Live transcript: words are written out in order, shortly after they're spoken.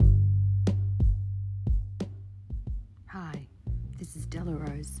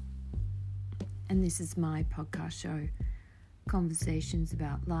and this is my podcast show, conversations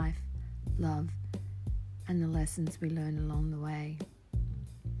about life, love, and the lessons we learn along the way.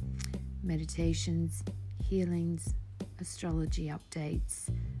 Meditations, healings, astrology updates,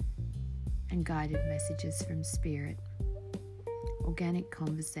 and guided messages from Spirit. Organic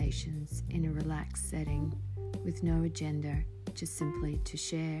conversations in a relaxed setting with no agenda, just simply to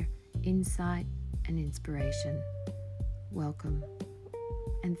share insight and inspiration. Welcome,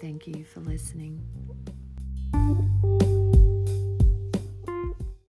 and thank you for listening.